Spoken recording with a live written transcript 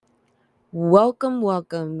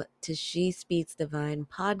Welcome to She Speaks Divine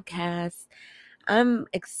podcast. I'm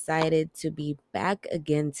excited to be back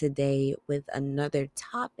again today with another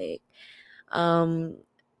topic. Um,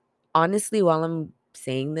 Honestly, while I'm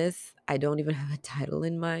saying this, I don't even have a title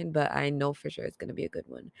in mind, but I know for sure it's going to be a good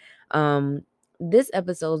one. This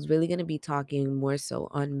episode is really going to be talking more so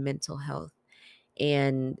on mental health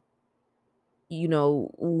and,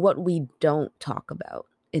 what we don't talk about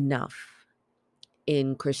enough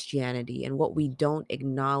in Christianity and what we don't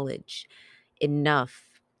acknowledge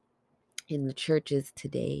enough in the churches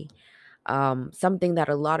today. Something that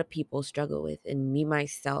a lot of people struggle with, and me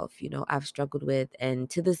myself, I've struggled with, and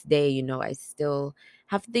to this day, I still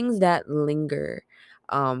have things that linger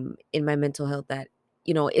in my mental health that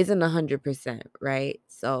isn't 100%, right?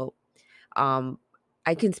 So um,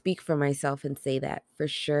 I can speak for myself and say that for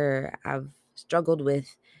sure I've struggled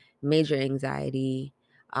with major anxiety.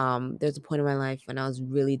 There's a point in my life when I was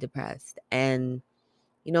really depressed, and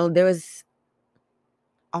there was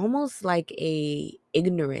almost like a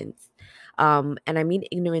ignorance. And I mean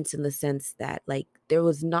ignorance in the sense that like there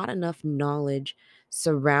was not enough knowledge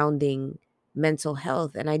surrounding mental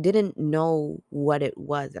health, and I didn't know what it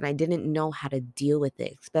was, and I didn't know how to deal with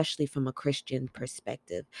it, especially from a Christian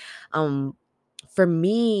perspective. um for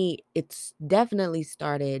me, it's definitely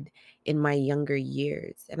started in my younger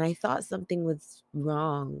years, and I thought something was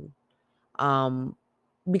wrong um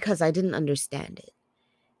because I didn't understand it,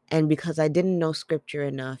 and because I didn't know scripture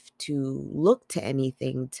enough to look to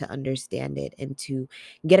anything to understand it and to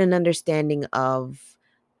get an understanding of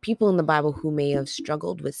people in the Bible who may have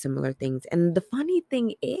struggled with similar things. And the funny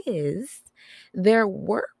thing is, there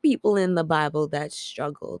were people in the Bible that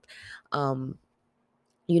struggled, um,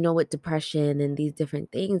 with depression and these different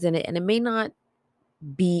things. And it may not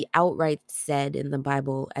be outright said in the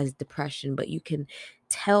Bible as depression, but you can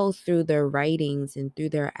tell through their writings and through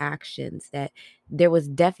their actions that there was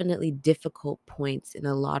definitely difficult points in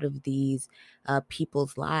a lot of these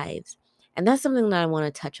people's lives. And that's something that I want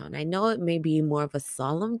to touch on. I know it may be more of a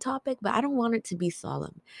solemn topic, but I don't want it to be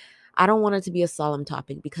solemn. I don't want it to be a solemn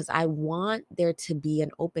topic because I want there to be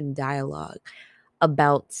an open dialogue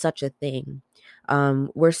about such a thing.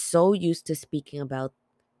 We're so used to speaking about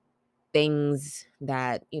things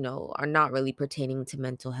that are not really pertaining to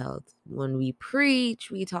mental health. When we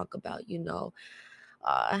preach, we talk about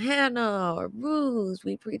Hannah or Ruth.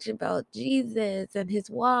 We preach about Jesus and his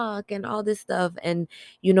walk and all this stuff, and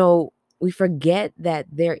we forget that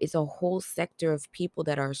there is a whole sector of people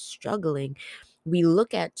that are struggling. We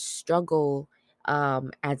look at struggle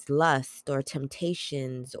as lust or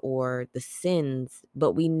temptations or the sins,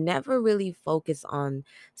 but we never really focus on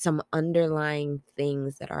some underlying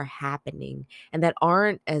things that are happening and that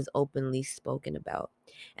aren't as openly spoken about.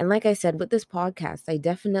 And like I said, with this podcast, I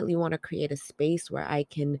definitely want to create a space where I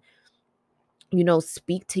can,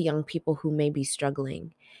 speak to young people who may be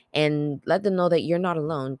struggling and let them know that you're not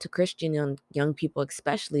alone, to Christian young people,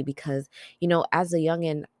 especially because, as a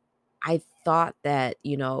youngin', I thought that,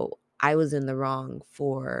 I was in the wrong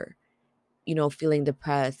for, feeling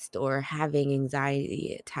depressed or having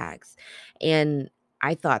anxiety attacks. And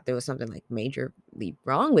I thought there was something like majorly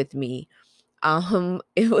wrong with me.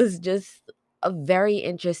 It was just a very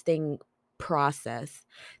interesting process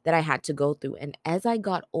that I had to go through. And as I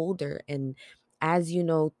got older and as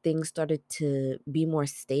things started to be more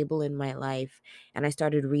stable in my life, and I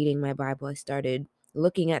started reading my Bible, I started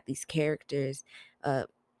looking at these characters.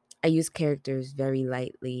 I use characters very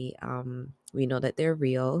lightly. We know that they're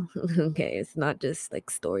real. Okay, it's not just like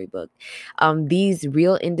storybook. These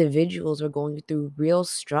real individuals are going through real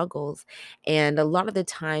struggles, and a lot of the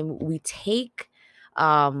time we take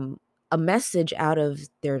um, a message out of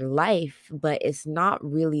their life, but it's not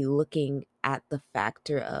really looking at the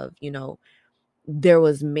factor of there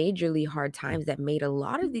was majorly hard times that made a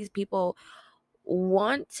lot of these people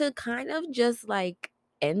want to kind of just like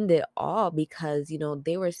end it all because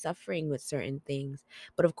they were suffering with certain things,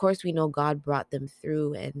 but of course we know God brought them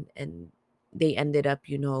through, and they ended up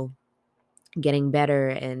getting better,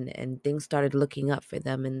 and things started looking up for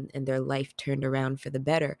them, and their life turned around for the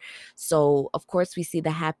better. So of course we see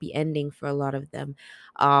the happy ending for a lot of them.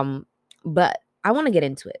 But I want to get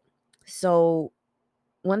into it. So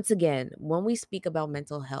once again, when we speak about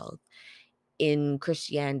mental health in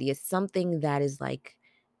Christianity, it's something that is like,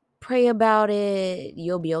 pray about it,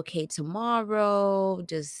 you'll be okay tomorrow,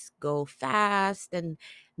 just go fast. And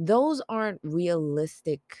those aren't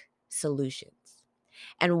realistic solutions.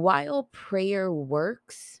 And while prayer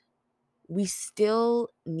works, we still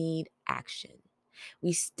need action.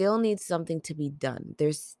 We still need something to be done.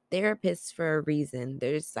 There's therapists for a reason,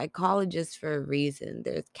 there's psychologists for a reason,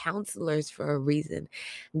 there's counselors for a reason.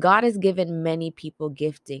 God has given many people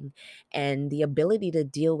gifting and the ability to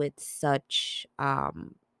deal with such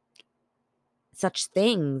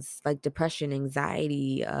things like depression,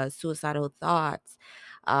 anxiety, suicidal thoughts,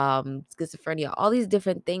 schizophrenia, all these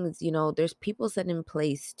different things. There's people set in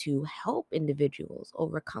place to help individuals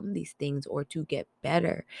overcome these things or to get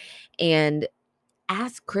better. And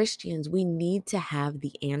as Christians, we need to have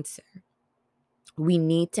the answer. We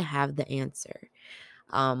need to have the answer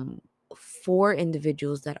um, for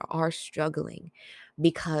individuals that are struggling,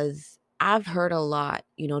 because I've heard a lot,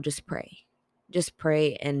 just pray. Just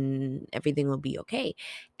pray and everything will be okay.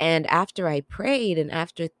 And after I prayed and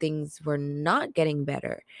after things were not getting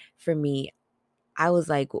better for me, I was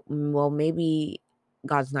like, well, maybe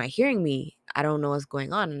God's not hearing me. I don't know what's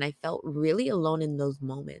going on. And I felt really alone in those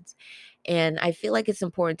moments. And I feel like it's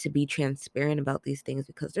important to be transparent about these things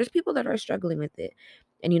because there's people that are struggling with it.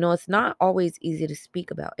 And, it's not always easy to speak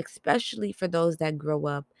about, especially for those that grow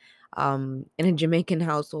up in a Jamaican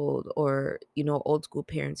household or, old school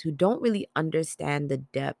parents who don't really understand the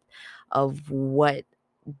depth of what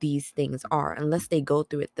these things are unless they go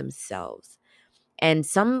through it themselves. And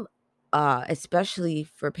some, especially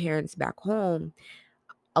for parents back home,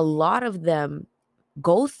 a lot of them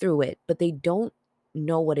go through it, but they don't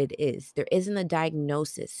know what it is. There isn't a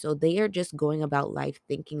diagnosis. So they are just going about life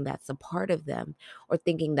thinking that's a part of them or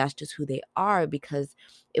thinking that's just who they are because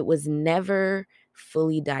it was never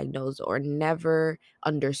fully diagnosed or never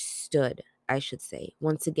understood, I should say.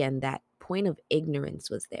 Once again, that point of ignorance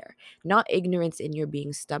was there. Not ignorance in your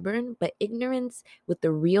being stubborn, but ignorance with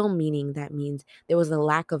the real meaning that means there was a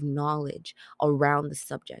lack of knowledge around the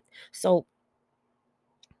subject. So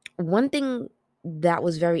one thing that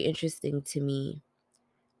was very interesting to me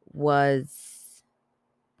was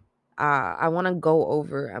I want to go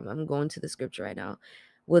over, I'm going to the scripture right now,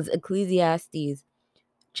 was Ecclesiastes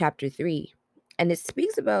chapter 3. And it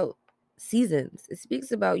speaks about seasons. It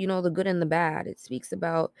speaks about, the good and the bad. It speaks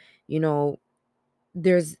about, you know,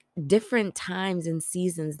 there's different times and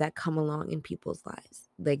seasons that come along in people's lives.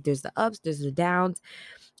 Like there's the ups, there's the downs,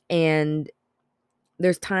 and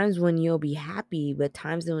there's times when you'll be happy, but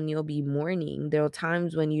times when you'll be mourning. There are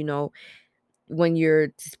times when, when you're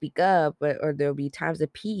to speak up, or there'll be times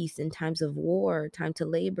of peace and times of war, time to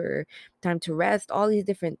labor, time to rest, all these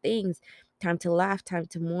different things, time to laugh, time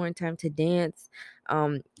to mourn, time to dance.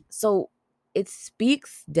 So it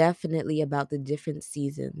speaks definitely about the different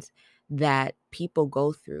seasons that people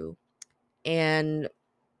go through. And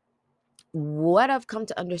what I've come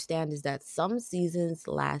to understand is that some seasons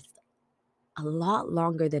last a lot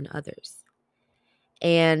longer than others.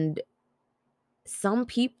 And some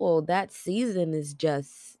people, that season is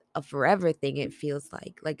just a forever thing. It feels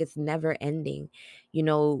like it's never ending.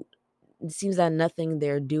 It seems that nothing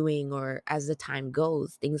they're doing, or as the time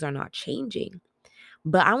goes, things are not changing.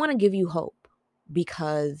 But I want to give you hope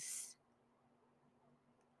because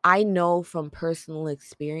I know from personal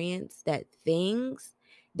experience that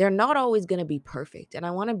they're not always going to be perfect. And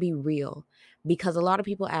I want to be real because a lot of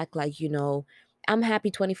people act like, I'm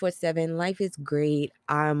happy 24/7. Life is great.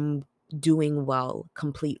 I'm doing well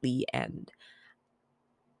completely and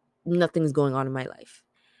nothing's going on in my life.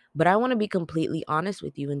 But I want to be completely honest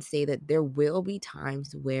with you and say that there will be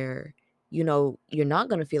times where, you're not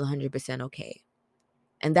going to feel 100% okay.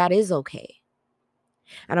 And that is okay.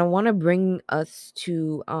 And I want to bring us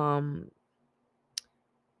to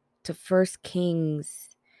First Kings,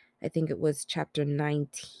 I think it was chapter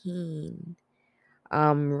 19,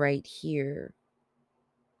 right here.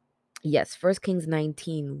 Yes, First Kings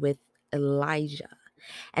 19 with Elijah.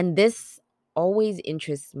 And this always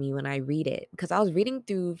interests me when I read it because I was reading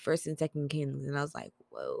through First and Second Kings and I was like,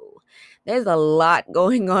 whoa, there's a lot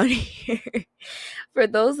going on here. For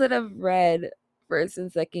those that have read First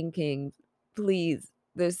and Second Kings, please,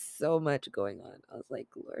 there's so much going on. I was like,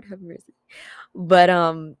 Lord have mercy. But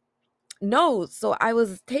no, so I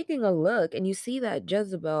was taking a look and you see that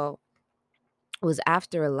Jezebel was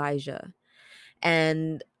after Elijah,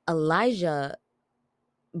 and Elijah,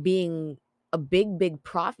 being a big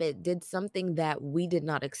prophet, did something that we did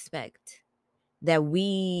not expect, that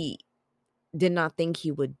we did not think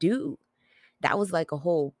he would do. That was like a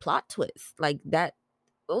whole plot twist. Like that,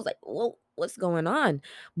 it was like, whoa, what's going on?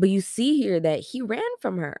 But you see here that he ran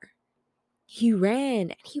from her. He ran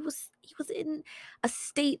and he was in a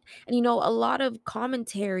state, and a lot of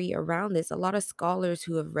commentary around this, a lot of scholars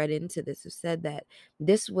who have read into this have said that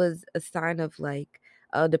this was a sign of like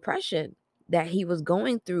depression that he was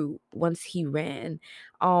going through once he ran.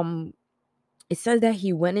 um it says that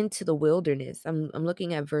he went into the wilderness. I'm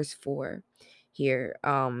looking at verse 4 here.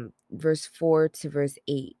 Verse 4 to verse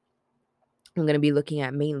 8. I'm going to be looking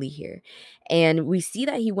at mainly here. And we see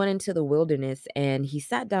that he went into the wilderness and he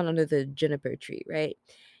sat down under the juniper tree, right?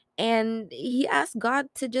 And he asked God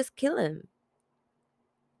to just kill him.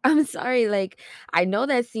 I'm sorry, like, I know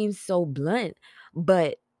that seems so blunt,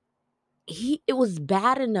 but it was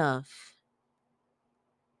bad enough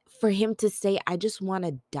for him to say, I just want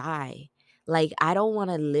to die. Like, I don't want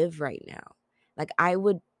to live right now. Like, I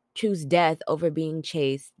would choose death over being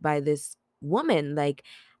chased by this woman. Like,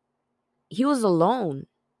 he was alone.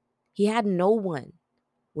 He had no one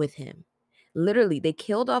with him. Literally, they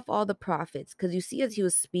killed off all the prophets, because you see, as he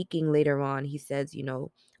was speaking later on, he says,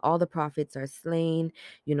 all the prophets are slain,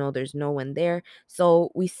 there's no one there.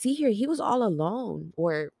 So we see here he was all alone,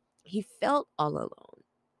 or he felt all alone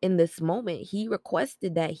in this moment. He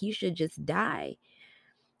requested that he should just die.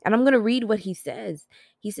 And I'm going to read what he says.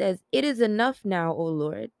 He says, "It is enough now, O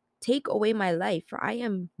Lord. Take away my life, for I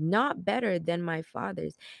am not better than my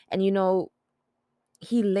fathers." And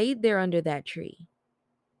he laid there under that tree,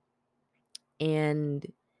 and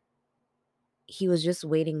he was just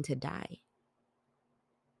waiting to die.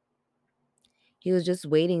 He was just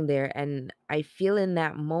waiting there. And I feel in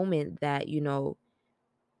that moment that, it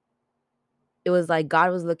was like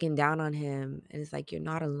God was looking down on him, and it's like, you're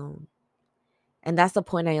not alone. And that's the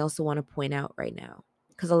point I also want to point out right now.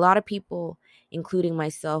 Because a lot of people, including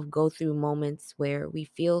myself, go through moments where we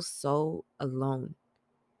feel so alone.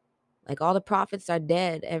 Like, all the prophets are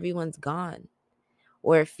dead, everyone's gone.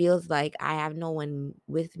 Or it feels like I have no one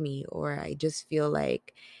with me, or I just feel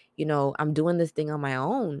like, I'm doing this thing on my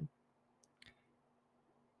own.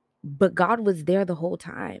 But God was there the whole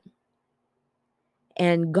time.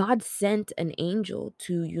 And God sent an angel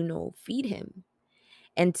to, feed him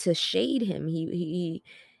and to shade him. He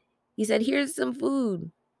said, "Here's some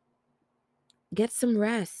food. Get some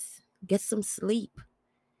rest. Get some sleep."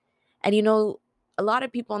 And a lot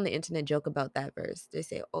of people on the internet joke about that verse. They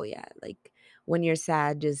say, "Oh yeah, like, when you're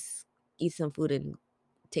sad, just eat some food and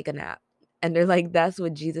take a nap." And they're like, that's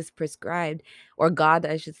what Jesus prescribed, or God,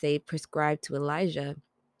 I should say, prescribed to Elijah.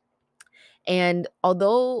 And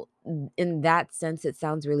although in that sense it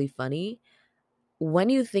sounds really funny, when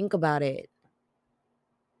you think about it,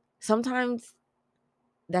 sometimes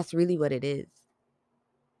that's really what it is.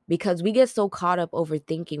 Because we get so caught up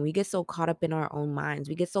overthinking, we get so caught up in our own minds,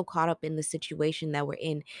 we get so caught up in the situation that we're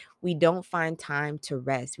in, we don't find time to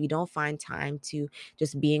rest. We don't find time to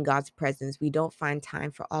just be in God's presence. We don't find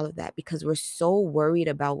time for all of that because we're so worried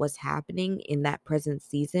about what's happening in that present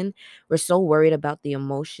season. We're so worried about the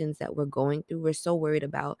emotions that we're going through. We're so worried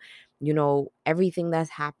about, everything that's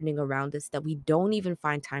happening around us, that we don't even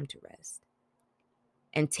find time to rest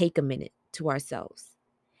and take a minute to ourselves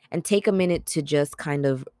and take a minute to just kind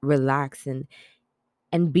of relax and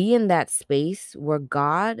be in that space where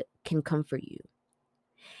God can comfort you.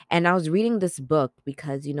 And I was reading this book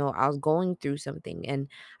because, I was going through something and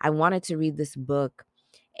I wanted to read this book.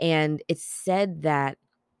 And it said that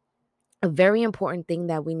a very important thing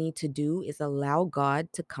that we need to do is allow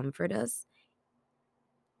God to comfort us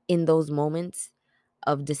in those moments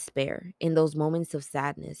of despair, in those moments of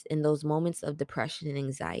sadness, in those moments of depression and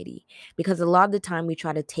anxiety. Because a lot of the time we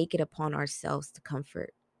try to take it upon ourselves to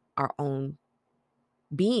comfort our own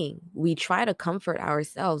being. We try to comfort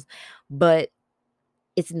ourselves, but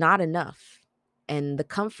it's not enough. And the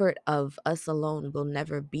comfort of us alone will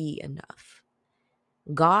never be enough.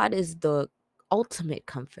 God is the ultimate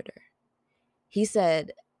comforter. He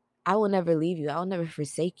said, "I will never leave you. I will never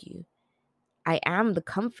forsake you. I am the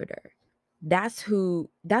comforter." That's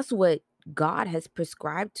what God has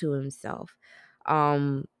prescribed to himself.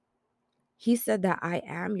 Um, he said that I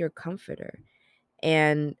am your comforter.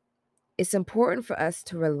 And it's important for us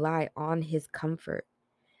to rely on his comfort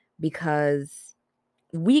because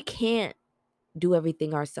we can't do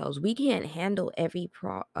everything ourselves. We can't handle every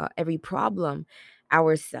problem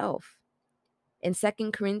ourselves. In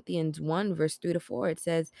 2 Corinthians 1, verse 3 to 4, it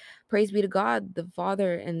says, "Praise be to God, the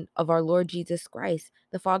Father and of our Lord Jesus Christ,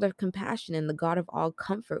 the Father of compassion and the God of all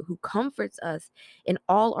comfort, who comforts us in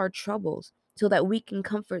all our troubles, so that we can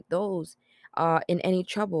comfort those in any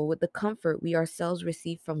trouble with the comfort we ourselves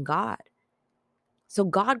receive from God." So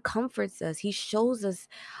God comforts us. He shows us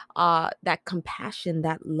that compassion,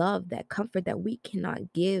 that love, that comfort that we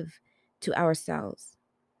cannot give to ourselves.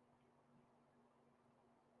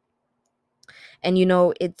 And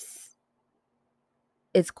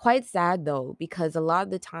it's quite sad though, because a lot of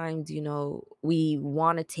the times, we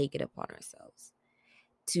want to take it upon ourselves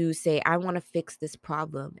to say, I want to fix this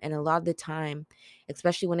problem. And a lot of the time,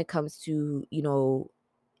 especially when it comes to,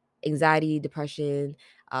 anxiety, depression,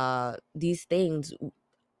 these things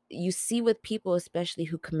you see with people, especially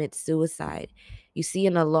who commit suicide. You see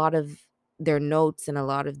in a lot of their notes and a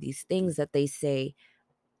lot of these things that they say,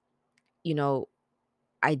 you know,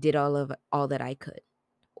 I did all that I could,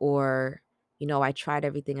 or I tried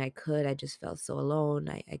everything I could. I just felt so alone.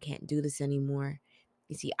 I can't do this anymore.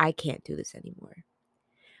 You see, I can't do this anymore.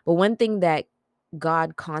 But one thing that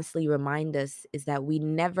God constantly reminds us is that we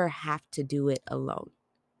never have to do it alone.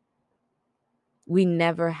 We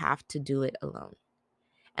never have to do it alone.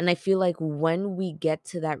 And I feel like when we get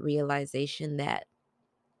to that realization that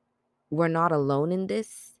we're not alone in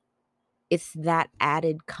this, it's that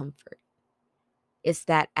added comfort. It's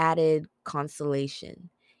that added consolation.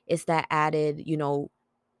 It's that added,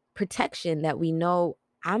 protection that we know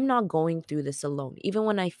I'm not going through this alone, even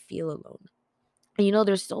when I feel alone. And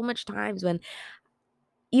there's so much times when,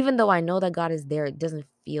 even though I know that God is there, it doesn't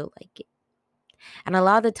feel like it. And a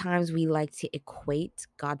lot of the times we like to equate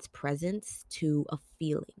God's presence to a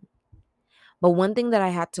feeling. But one thing that I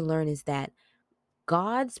had to learn is that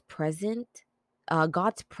God's presence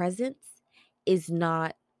is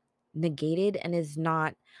not negated and is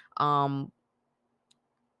not um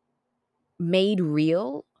made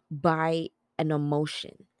real by an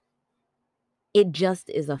emotion. It just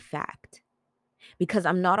is a fact. Because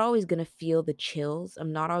I'm not always going to feel the chills.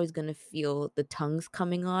 I'm not always going to feel the tongues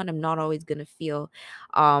coming on. I'm not always going to feel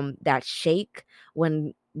that shake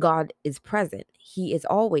when God is present. He is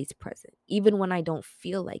always present, even when I don't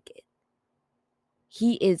feel like it.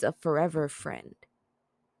 He is a forever friend.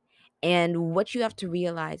 And what you have to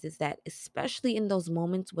realize is that, especially in those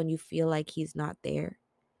moments when you feel like he's not there,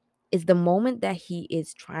 is the moment that he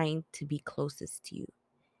is trying to be closest to you.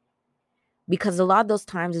 Because a lot of those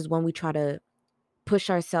times is when we try to push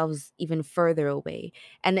ourselves even further away.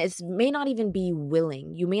 And it may not even be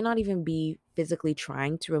willing. You may not even be physically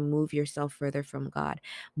trying to remove yourself further from God.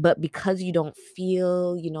 But because you don't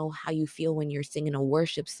feel, how you feel when you're singing a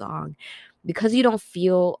worship song, because you don't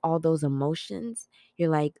feel all those emotions, you're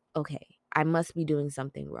like, okay, I must be doing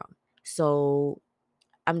something wrong. So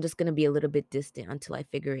I'm just going to be a little bit distant until I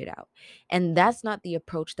figure it out. And that's not the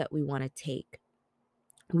approach that we want to take.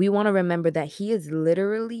 We want to remember that he is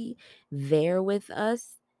literally there with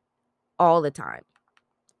us all the time,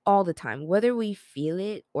 whether we feel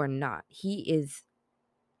it or not. He is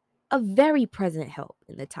a very present help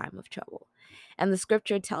in the time of trouble. And the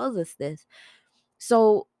scripture tells us this.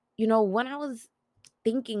 So, when I was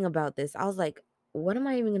thinking about this, I was like, what am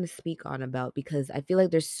I even going to speak on about? Because I feel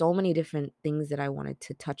like there's so many different things that I wanted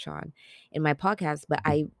to touch on in my podcast, but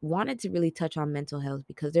I wanted to really touch on mental health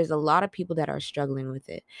because there's a lot of people that are struggling with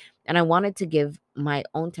it. And I wanted to give my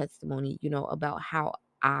own testimony, about how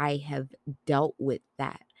I have dealt with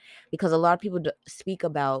that. Because a lot of people speak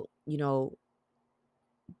about,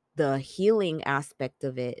 the healing aspect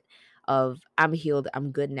of it, of I'm healed,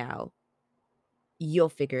 I'm good now, you'll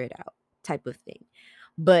figure it out type of thing.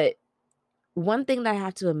 But one thing that I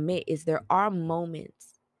have to admit is there are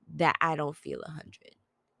moments that I don't feel 100,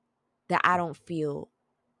 that I don't feel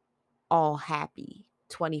all happy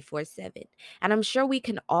 24/7. And I'm sure we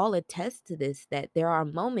can all attest to this, that there are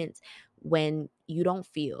moments when you don't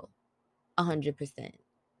feel 100%.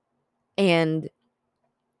 And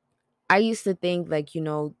I used to think like,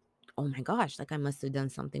 oh my gosh, like I must have done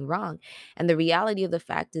something wrong. And the reality of the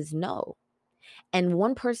fact is no. And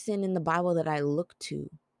one person in the Bible that I look to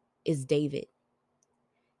is David.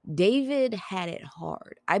 David had it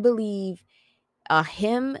hard. I believe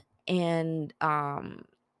him and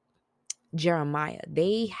Jeremiah,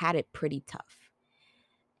 they had it pretty tough.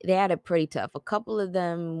 They had it pretty tough. A couple of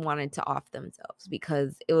them wanted to off themselves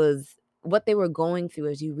because it was what they were going through,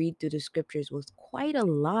 as you read through the scriptures, was quite a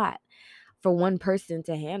lot for one person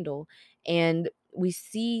to handle. And we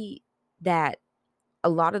see that a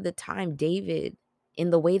lot of the time, David, in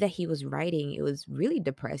the way that he was writing, it was really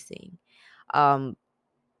depressing. Um,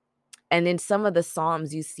 and in some of the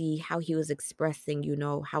Psalms, you see how he was expressing,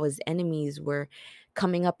 how his enemies were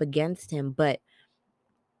coming up against him. But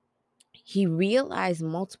he realized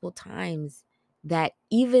multiple times that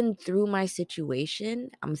even through my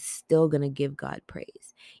situation, I'm still going to give God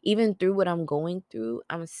praise. Even through what I'm going through,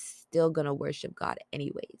 I'm still going to worship God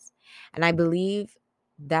anyways. And I believe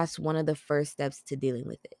that's one of the first steps to dealing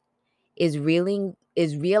with it. Realizing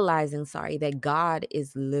that God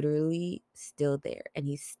is literally still there and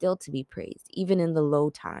he's still to be praised, even in the low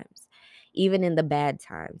times, even in the bad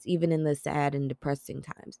times, even in the sad and depressing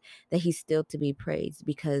times, that he's still to be praised.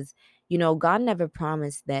 Because God never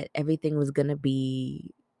promised that everything was going to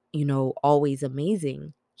be always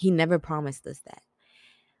amazing. He never promised us that,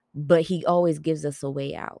 but he always gives us a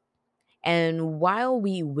way out. And while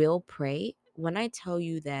we will pray, when I tell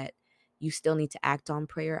you that you still need to act on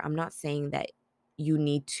prayer, I'm not saying that you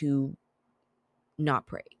need to not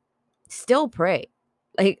pray. Still pray.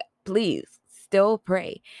 Like, please, still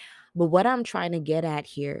pray. But what I'm trying to get at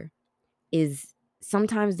here is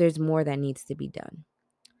sometimes there's more that needs to be done.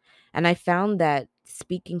 And I found that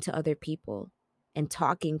speaking to other people and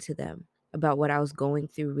talking to them about what I was going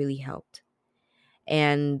through really helped.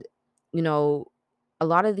 And, you know, a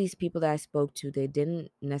lot of these people that I spoke to, they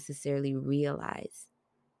didn't necessarily realize.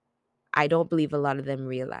 I don't believe a lot of them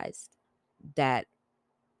realized that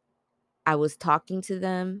I was talking to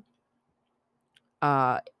them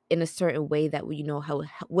uh, in a certain way that would,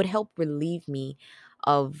 would help relieve me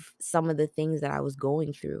of some of the things that I was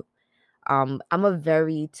going through. I'm a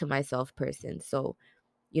very to myself person. So,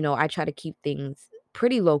 I try to keep things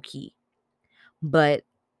pretty low key. But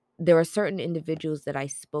there are certain individuals that I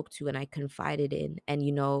spoke to and I confided in. And,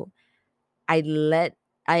 I let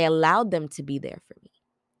I allowed them to be there for me.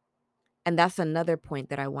 And that's another point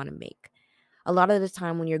that I want to make. A lot of the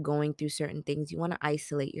time when you're going through certain things, you want to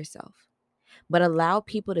isolate yourself, but allow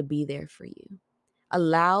people to be there for you.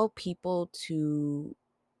 Allow people to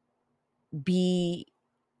be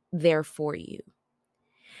there for you,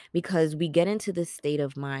 because we get into this state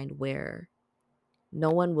of mind where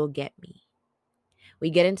no one will get me. We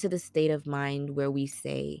get into the state of mind where we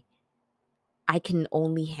say, I can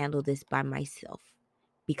only handle this by myself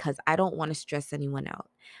because I don't want to stress anyone out.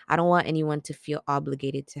 I don't want anyone to feel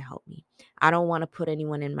obligated to help me. I don't want to put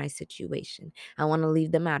anyone in my situation. I want to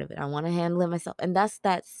leave them out of it. I want to handle it myself. And that's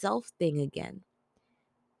that self thing again.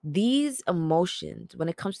 These emotions, when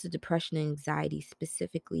it comes to depression and anxiety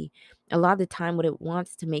specifically, a lot of the time what it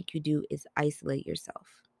wants to make you do is isolate yourself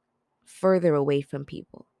further away from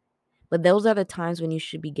people. But those are the times when you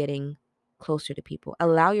should be getting closer to people.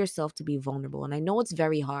 Allow yourself to be vulnerable. And I know it's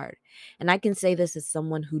very hard. And I can say this as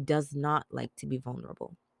someone who does not like to be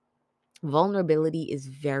vulnerable. Vulnerability is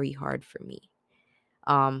very hard for me.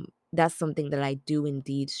 That's something that I do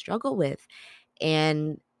indeed struggle with.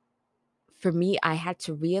 And for me, I had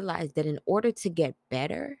to realize that in order to get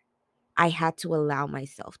better, I had to allow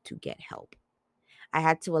myself to get help. I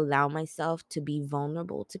had to allow myself to be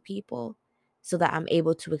vulnerable to people so that I'm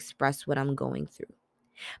able to express what I'm going through.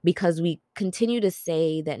 Because we continue to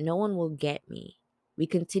say that no one will get me. We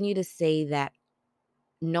continue to say that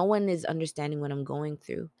no one is understanding what I'm going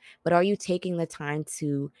through. But are you taking the time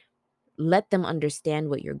to let them understand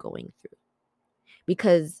what you're going through?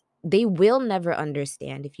 Because they will never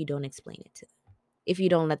understand if you don't explain it to them, if you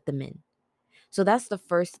don't let them in. So that's the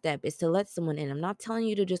first step, is to let someone in. I'm not telling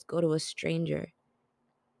you to just go to a stranger,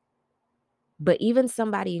 but even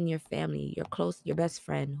somebody in your family, your close, your best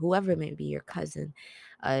friend, whoever it may be, your cousin,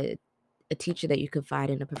 a teacher that you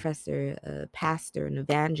confide in, a professor, a pastor, an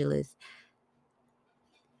evangelist.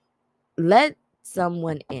 Let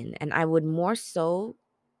someone in. And I would more so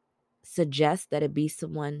suggest that it be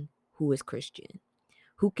someone who is Christian,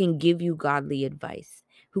 who can give you godly advice,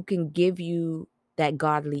 who can give you that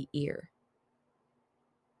godly ear,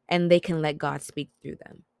 and they can let God speak through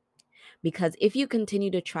them. Because if you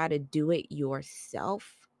continue to try to do it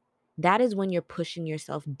yourself, that is when you're pushing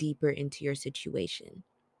yourself deeper into your situation.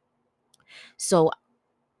 So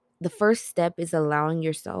the first step is allowing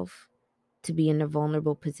yourself to be in a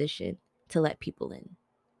vulnerable position to let people in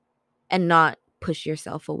and not push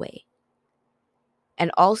yourself away.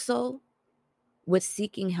 And also with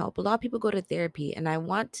seeking help, a lot of people go to therapy. And I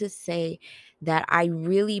want to say that I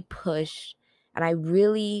really push and I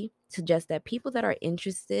really suggest that people that are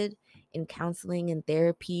interested in counseling and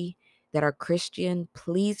therapy that are Christian,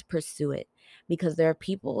 please pursue it, because there are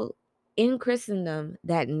people in Christendom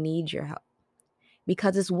that need your help.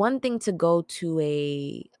 Because it's one thing to go to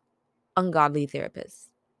a ungodly therapist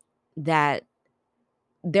that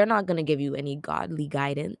they're not going to give you any godly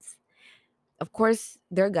guidance. Of course,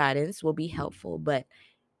 their guidance will be helpful, but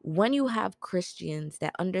when you have Christians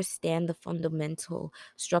that understand the fundamental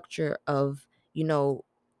structure of,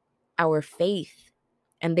 our faith,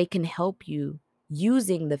 and they can help you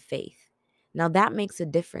using the faith, now that makes a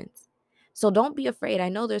difference. So don't be afraid. I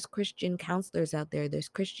know there's Christian counselors out there, there's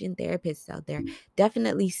Christian therapists out there.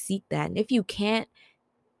 Definitely seek that. And if you can't,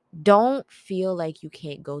 don't feel like you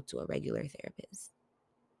can't go to a regular therapist.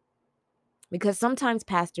 Because sometimes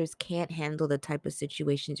pastors can't handle the type of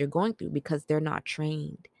situations you're going through because they're not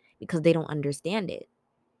trained, because they don't understand it.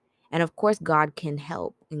 And of course, God can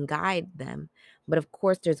help and guide them. But of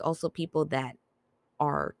course, there's also people that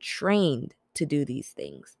are trained to do these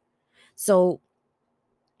things. So,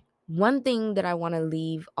 one thing that I want to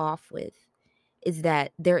leave off with is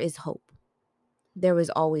that there is hope. There is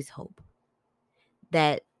always hope.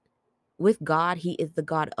 That with God, he is the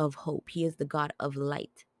God of hope. He is the God of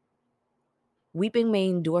light. Weeping may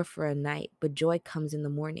endure for a night, but joy comes in the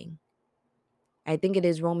morning. I think it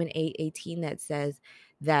is Romans 8:18 that says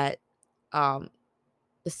that um,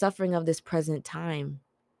 the suffering of this present time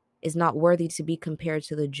is not worthy to be compared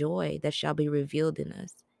to the joy that shall be revealed in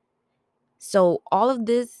us. So all of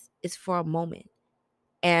this is for a moment.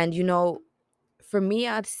 And, for me,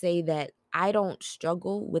 I'd say that I don't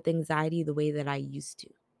struggle with anxiety the way that I used to.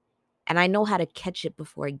 And I know how to catch it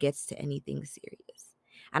before it gets to anything serious.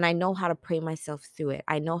 And I know how to pray myself through it.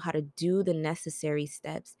 I know how to do the necessary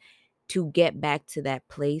steps to get back to that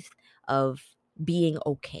place of being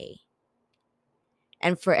okay.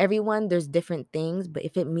 And for everyone, there's different things, but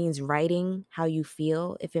if it means writing how you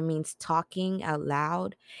feel, if it means talking out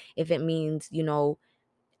loud, if it means,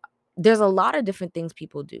 there's a lot of different things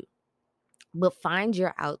people do, but find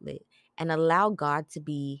your outlet and allow God to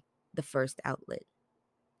be the first outlet.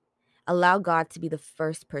 Allow God to be the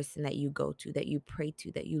first person that you go to, that you pray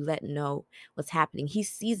to, that you let know what's happening. He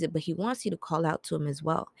sees it, but he wants you to call out to him as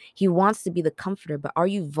well. He wants to be the comforter, but are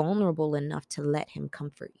you vulnerable enough to let him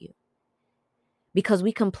comfort you? Because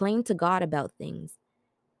we complain to God about things,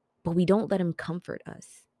 but we don't let him comfort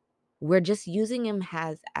us. We're just using him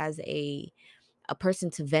as a person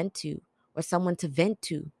to vent to or someone to vent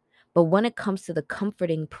to. But when it comes to the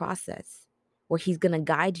comforting process, where he's going to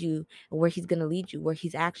guide you and where he's going to lead you, where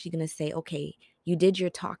he's actually going to say, okay, you did your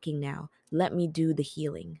talking now. Let me do the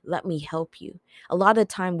healing. Let me help you. A lot of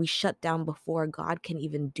the time we shut down before God can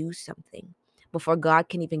even do something, before God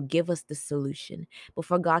can even give us the solution,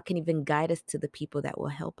 before God can even guide us to the people that will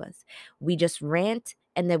help us. We just rant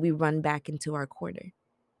and then we run back into our corner.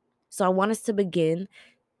 So I want us to begin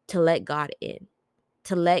to let God in,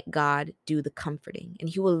 to let God do the comforting. And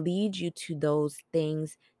he will lead you to those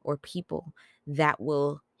things or people that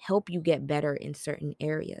will help you get better in certain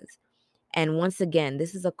areas. And once again,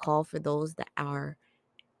 this is a call for those that are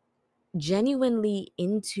genuinely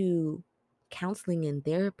into counseling and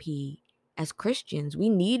therapy. As Christians, we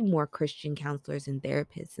need more Christian counselors and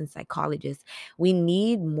therapists and psychologists. We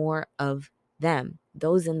need more of them,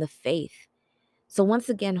 those in the faith. So once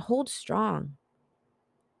again, hold strong.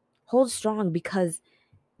 Hold strong, because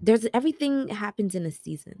there's everything happens in a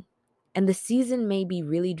season. And the season may be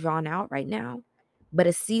really drawn out right now, but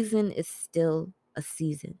a season is still a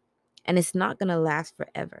season. And it's not going to last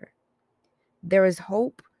forever. There is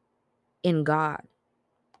hope in God.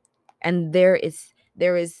 And there is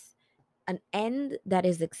an end that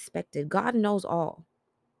is expected. God knows all.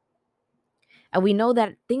 And we know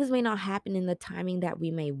that things may not happen in the timing that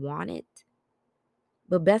we may want it,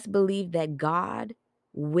 but best believe that God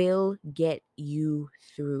will get you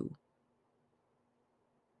through.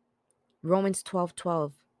 Romans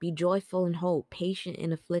 12:12. Be joyful in hope, patient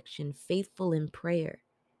in affliction, faithful in prayer.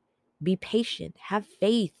 Be patient. Have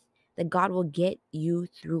faith that God will get you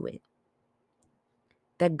through it,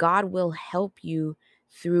 that God will help you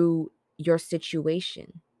through your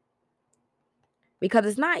situation. Because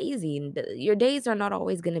it's not easy. Your days are not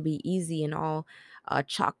always going to be easy and all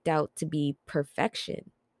chalked out to be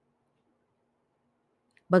perfection.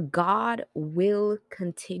 But God will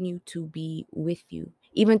continue to be with you,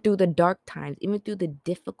 even through the dark times, even through the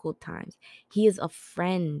difficult times. He is a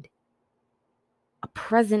friend, a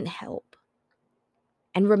present help.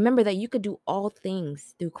 And remember that you could do all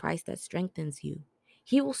things through Christ that strengthens you.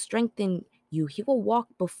 He will strengthen you. He will walk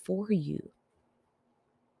before you.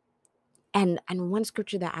 And one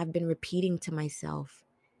scripture that I've been repeating to myself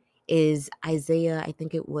is Isaiah, I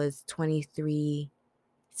think it was 23:6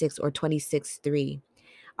 or 26:3,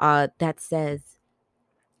 that says,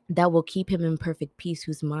 that will keep him in perfect peace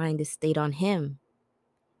whose mind is stayed on him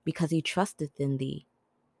because he trusteth in thee.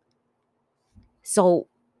 So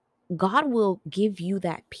God will give you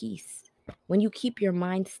that peace when you keep your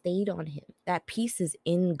mind stayed on him. That peace is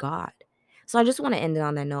in God. So I just want to end it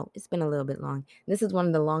on that note. It's been a little bit long. This is one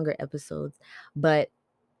of the longer episodes, but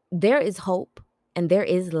there is hope and there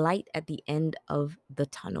is light at the end of the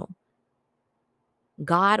tunnel.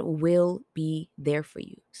 God will be there for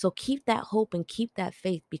you. So keep that hope and keep that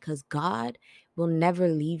faith, because God will never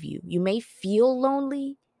leave you. You may feel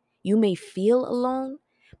lonely, you may feel alone,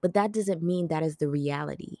 but that doesn't mean that is the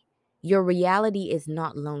reality. Your reality is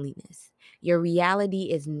not loneliness. Your reality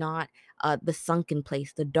is not the sunken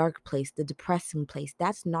place, the dark place, the depressing place.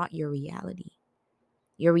 That's not your reality.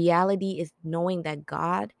 Your reality is knowing that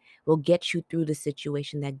God will get you through the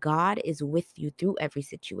situation, that God is with you through every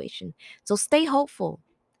situation. So stay hopeful.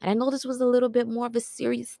 And I know this was a little bit more of a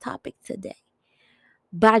serious topic today,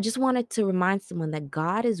 but I just wanted to remind someone that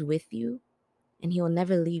God is with you and he will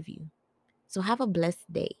never leave you. So have a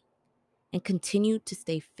blessed day. and continue to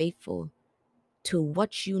stay faithful to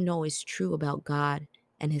what you know is true about God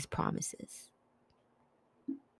and his promises.